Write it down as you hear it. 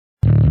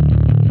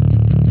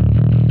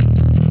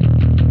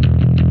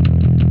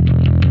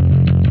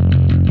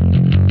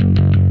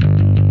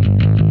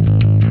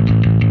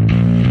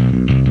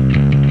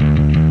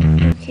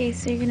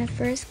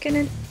first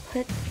gonna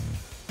put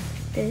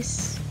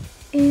this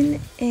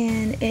in,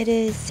 and it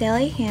is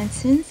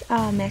Hansens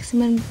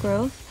Maximum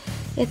Growth.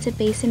 It's a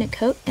base and a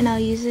coat, and I'll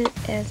use it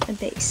as a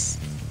base.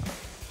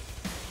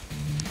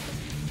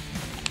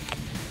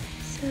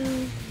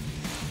 So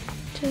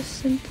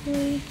just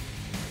simply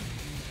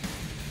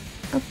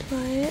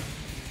apply it.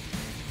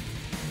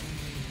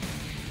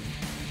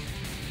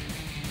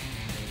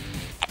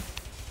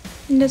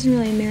 It doesn't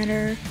really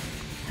matter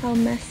how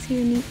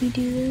messy or neat you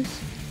do this.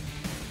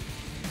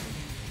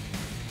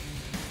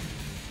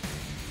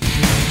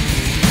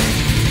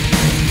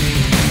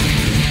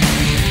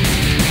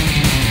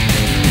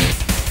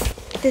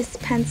 This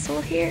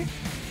pencil here,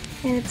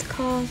 and it's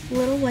called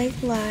Little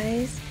White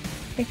Lies.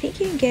 I think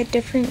you can get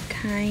different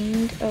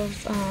kind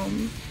of I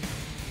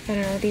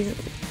don't know, these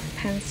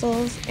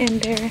pencils,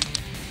 and they're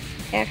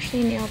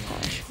actually nail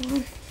polish. Hold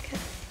on.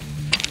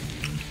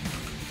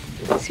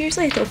 Okay.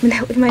 Seriously, I have to open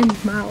that with my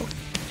mouth.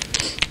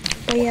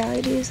 But yeah, all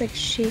I do is like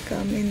shake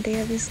them, and they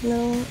have this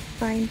little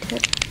fine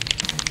tip,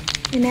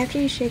 and after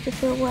you shake it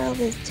for a while,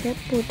 this tip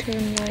will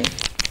turn white.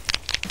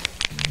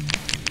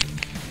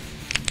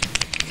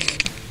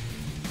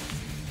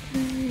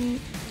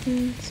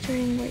 It's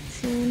turning white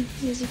soon.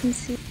 As you can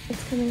see,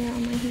 it's coming out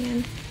on my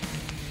hand.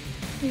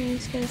 You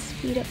just gotta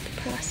speed up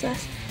the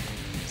process.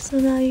 So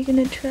now you're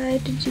gonna try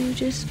to do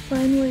just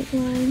fine white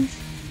lines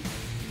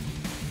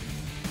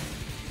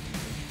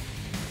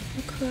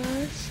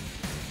across.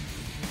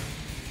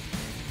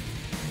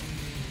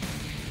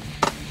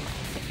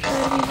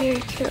 Try to be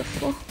very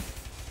careful.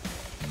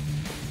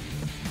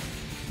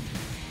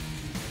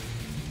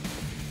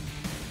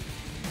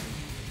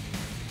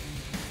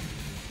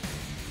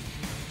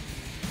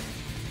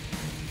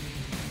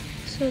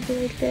 So it'll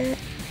be like that.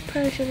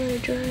 Probably should let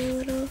it dry a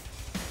little.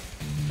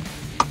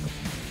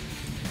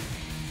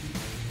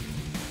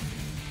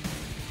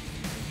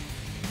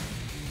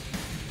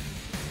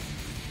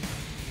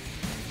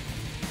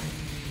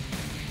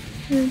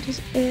 And then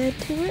just add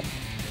to it.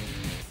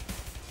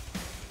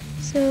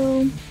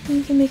 So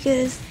you can make it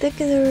as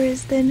thick or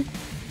as thin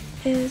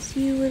as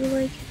you would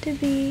like it to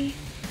be.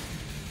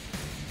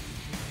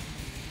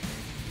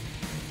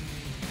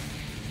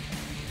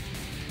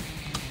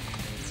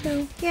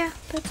 So yeah,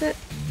 that's it.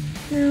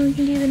 Now we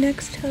can do the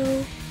next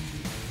toe.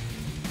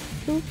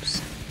 Oops.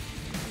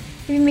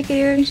 If you make it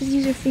here, you can just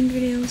use your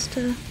fingernails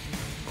to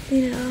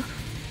clean it off.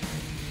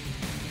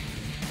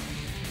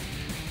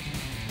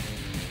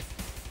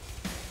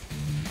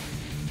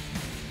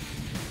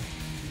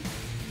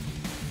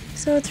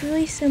 So it's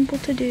really simple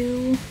to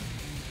do. I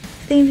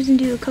think I'm just gonna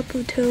do a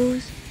couple of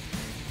toes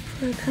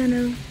for a kind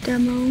of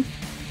demo.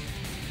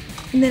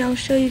 And then I'll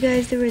show you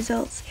guys the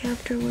results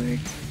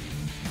afterwards.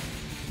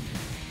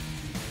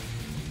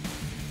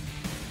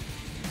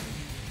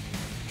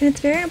 And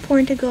it's very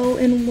important to go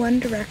in one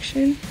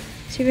direction.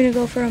 So you're gonna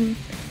go from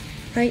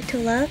right to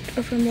left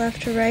or from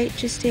left to right.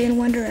 Just stay in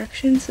one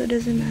direction so it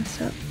doesn't mess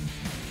up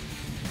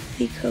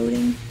the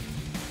coating.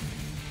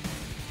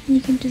 And you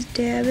can just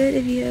dab it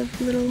if you have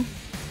little,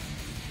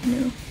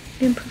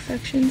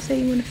 imperfections that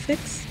you want to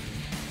fix.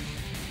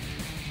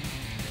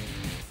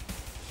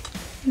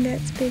 And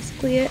that's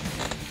basically it.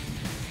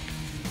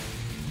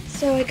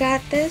 So I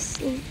got this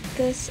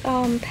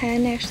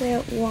pen actually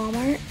at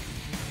Walmart.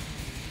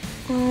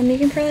 You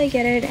can probably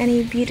get it at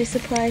any beauty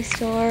supply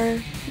store,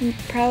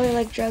 probably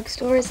like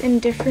drugstores in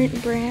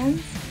different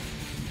brands.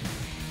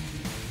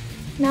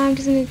 Now I'm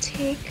just going to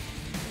take,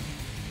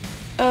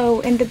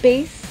 and the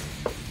base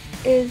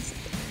is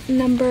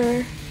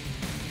number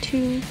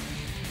 2,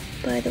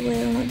 by the way.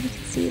 I don't know if you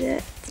can see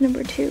that. It's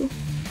number 2.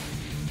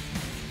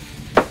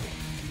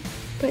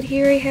 But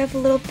here I have a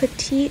little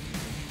Petite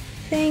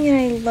thing, and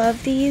I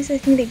love these. I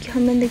think they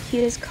come in the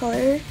cutest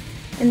color.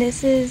 And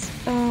this is,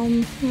 I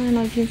don't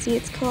know if you can see,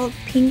 it's called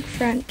Pink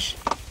French.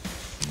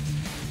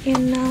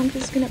 And now I'm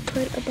just going to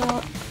put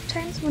about,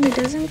 sometimes when it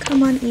doesn't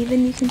come on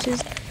even, you can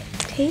just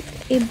take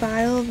a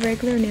bottle of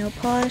regular nail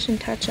polish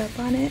and touch up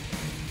on it.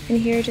 And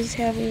here I just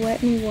have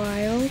Wet n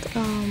Wild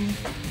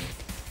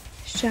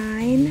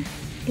Shine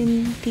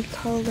in the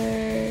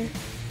color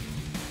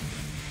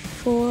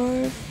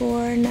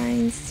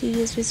 449C,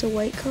 is just a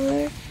white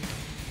color.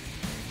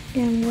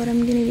 And what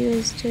I'm going to do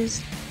is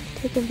just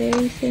take a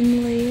very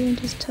thin layer and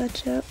just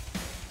touch up.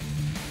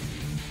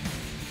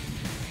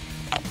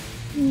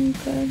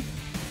 Okay.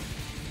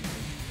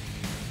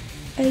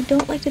 I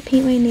don't like to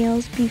paint my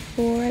nails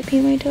before I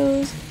paint my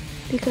toes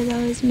because I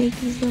always make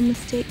these little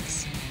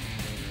mistakes.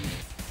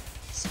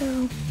 So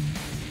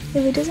if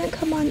it doesn't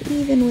come on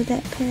even with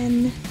that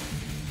pen,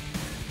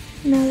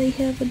 now that you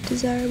have a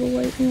desirable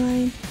white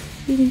line,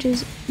 you can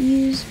just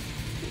use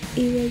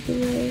a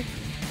regular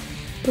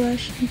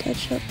brush and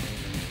touch up.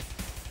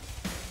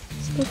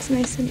 So it looks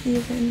nice and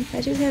even.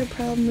 I just had a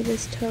problem with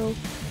this toe,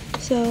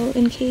 so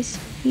in case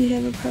you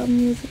have a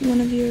problem with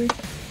one of your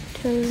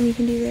toes, and you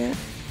can do that.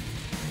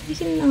 You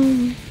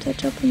can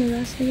touch up on the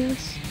rest, I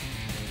guess.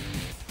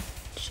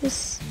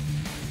 Just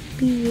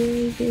be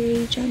very,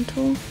 very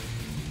gentle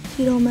so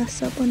you don't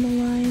mess up on the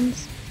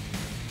lines.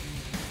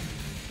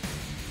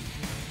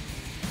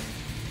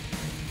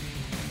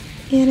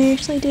 And I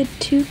actually did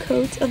 2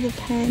 coats of the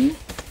pen,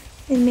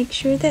 and make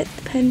sure that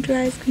the pen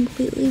dries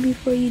completely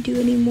before you do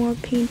any more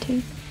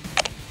painting.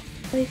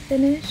 I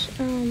finish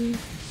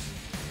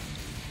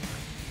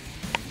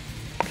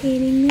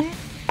painting it,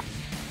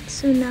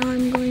 so now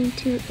I'm going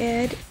to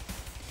add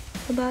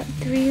about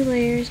 3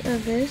 layers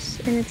of this,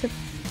 and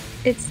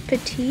it's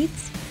Petite,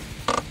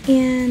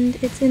 and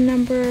it's in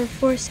number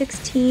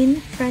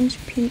 416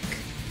 French Pink.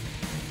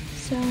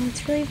 So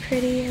it's really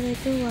pretty, I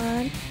like it a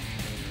lot.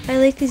 I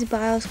like these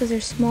vials because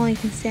they're small, you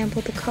can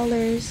sample the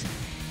colors.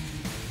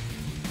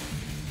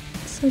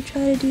 So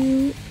try to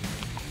do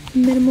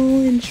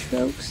minimal in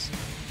strokes.